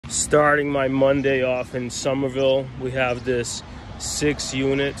Starting my Monday off in Somerville, we have this 6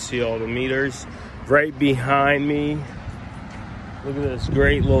 unit, see all the meters right behind me. Look at this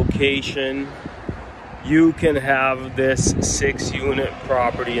great location. You can have this 6 unit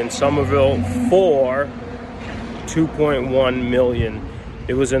property in Somerville for $2.1 million.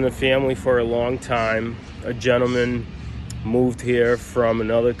 It was in the family for a long time. A gentleman moved here from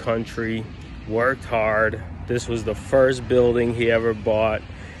another country, worked hard. This was the first building he ever bought.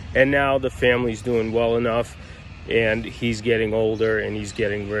 And now the family's doing well enough and he's getting older and he's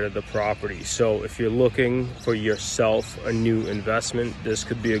getting rid of the property. So if you're looking for yourself a new investment, this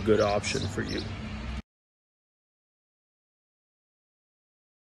could be a good option for you.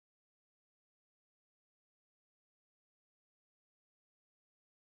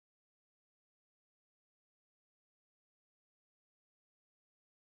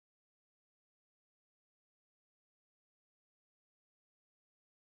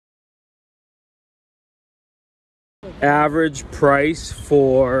 Average price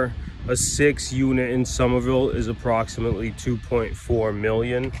for a 6 unit in Somerville is approximately $2.4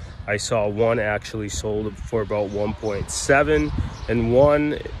 million. I saw one actually sold for about 1.7 and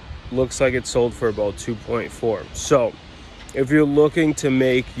one looks like it sold for about 2.4. So if you're looking to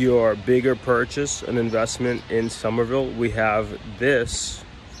make your bigger purchase an investment in Somerville, we have this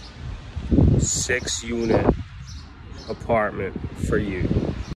 6 unit apartment for you.